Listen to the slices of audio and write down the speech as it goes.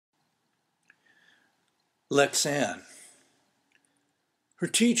Lexanne. Her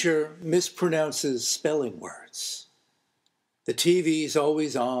teacher mispronounces spelling words. The TV's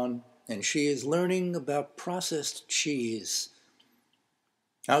always on, and she is learning about processed cheese.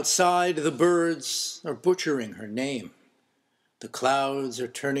 Outside, the birds are butchering her name. The clouds are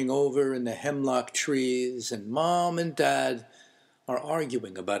turning over in the hemlock trees, and Mom and Dad are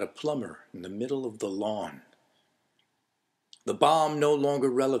arguing about a plumber in the middle of the lawn. The bomb no longer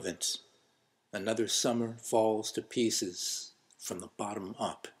relevant. Another summer falls to pieces from the bottom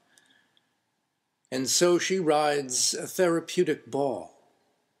up. And so she rides a therapeutic ball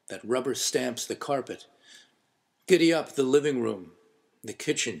that rubber stamps the carpet, giddy up the living room, the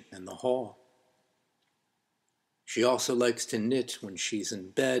kitchen, and the hall. She also likes to knit when she's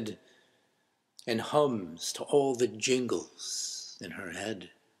in bed and hums to all the jingles in her head.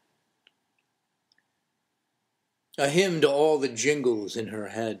 A hymn to all the jingles in her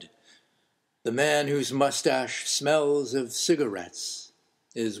head. The man whose mustache smells of cigarettes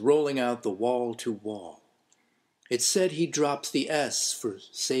is rolling out the wall to wall. It's said he drops the S for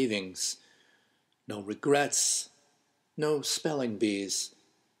savings. No regrets, no spelling bees.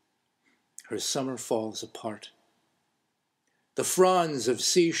 Her summer falls apart. The fronds of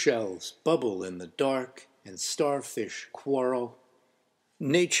seashells bubble in the dark, and starfish quarrel.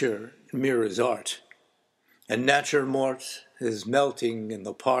 Nature mirrors art, and naturemort is melting in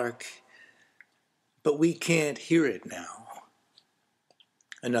the park, but we can't hear it now.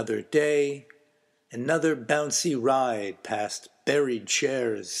 Another day, another bouncy ride past buried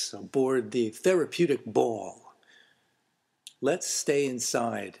chairs aboard the therapeutic ball. Let's stay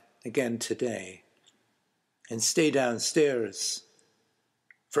inside again today, and stay downstairs,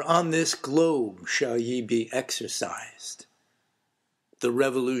 for on this globe shall ye be exercised. The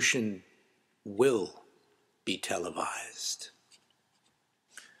revolution will be televised.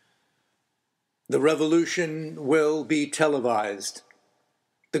 The revolution will be televised.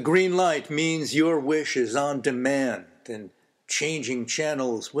 The green light means your wish is on demand, and changing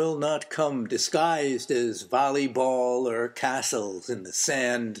channels will not come disguised as volleyball or castles in the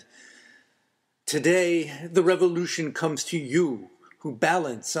sand. Today, the revolution comes to you who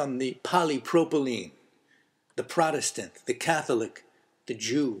balance on the polypropylene, the Protestant, the Catholic, the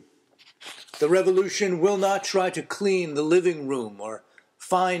Jew. The revolution will not try to clean the living room or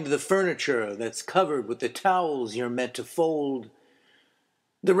find the furniture that's covered with the towels you're meant to fold.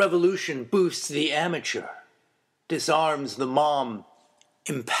 The revolution boosts the amateur, disarms the mom,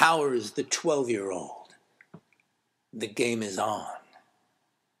 empowers the 12-year-old. The game is on.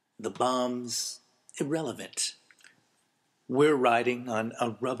 The bomb's irrelevant. We're riding on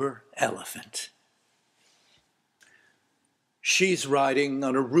a rubber elephant. She's riding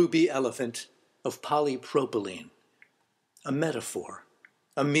on a ruby elephant of polypropylene, a metaphor,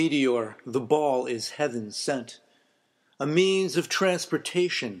 a meteor. The ball is heaven sent, a means of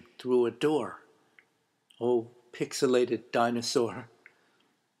transportation through a door. Oh, pixelated dinosaur.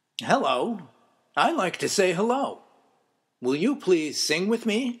 Hello, I like to say hello. Will you please sing with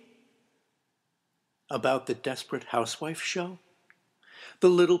me? About the Desperate Housewife show? The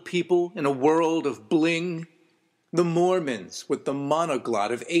little people in a world of bling? The Mormons with the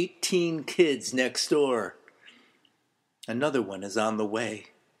monoglot of 18 kids next door? Another one is on the way,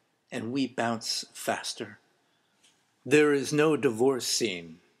 and we bounce faster. There is no divorce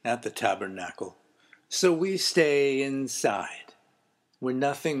scene at the tabernacle, so we stay inside, where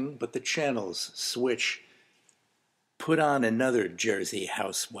nothing but the channels switch. Put on another Jersey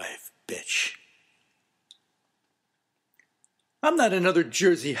housewife, bitch. I'm not another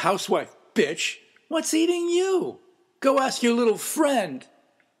Jersey housewife, bitch. What's eating you? Go ask your little friend.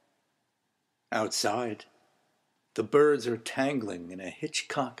 Outside, the birds are tangling in a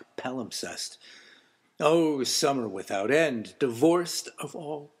Hitchcock palimpsest. Oh, summer without end, divorced of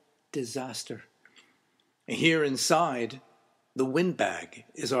all disaster. Here inside, the windbag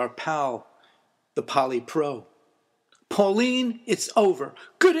is our pal, the polypro. Pauline, it's over.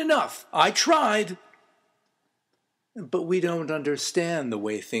 Good enough. I tried. But we don't understand the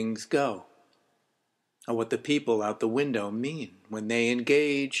way things go, or what the people out the window mean when they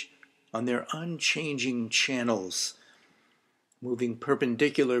engage on their unchanging channels, moving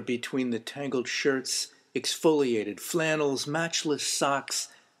perpendicular between the tangled shirts, exfoliated flannels, matchless socks,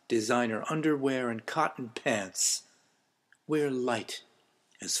 designer underwear, and cotton pants. We're light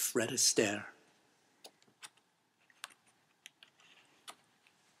as Fred Astaire.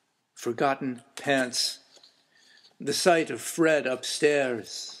 Forgotten pants. The sight of Fred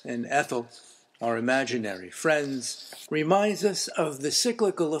upstairs and Ethel, our imaginary friends, reminds us of the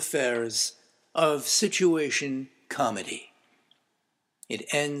cyclical affairs of situation comedy. It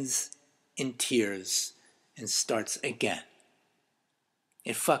ends in tears and starts again.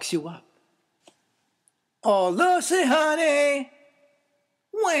 It fucks you up. Oh, Lucy, honey,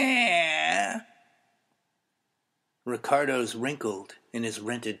 where? Ricardo's wrinkled in his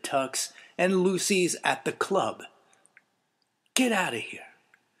rented tux, and Lucy's at the club. Get out of here.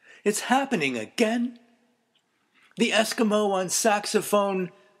 It's happening again. The Eskimo on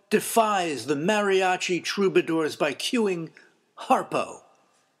saxophone defies the mariachi troubadours by cueing Harpo.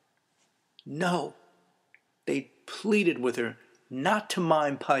 No, they pleaded with her not to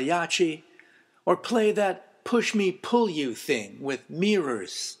mime Pagliacci or play that push me pull you thing with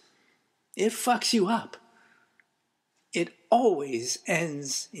mirrors. It fucks you up. It always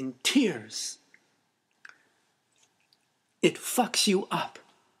ends in tears. It fucks you up.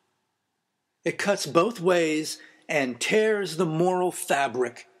 It cuts both ways and tears the moral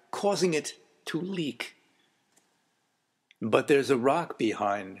fabric, causing it to leak. But there's a rock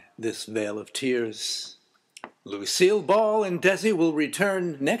behind this veil of tears. Lucille Ball and Desi will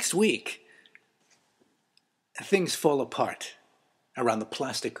return next week. Things fall apart around the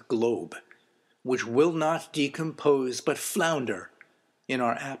plastic globe, which will not decompose but flounder in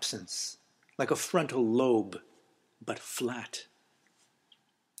our absence, like a frontal lobe, but flat.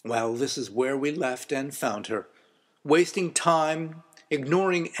 Well, this is where we left and found her, wasting time,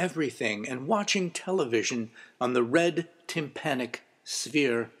 ignoring everything, and watching television on the red tympanic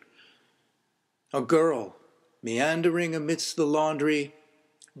sphere. A girl, meandering amidst the laundry,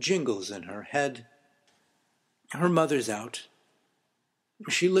 jingles in her head. Her mother's out.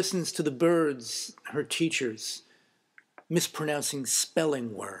 She listens to the birds, her teachers, mispronouncing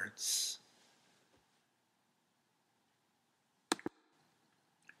spelling words.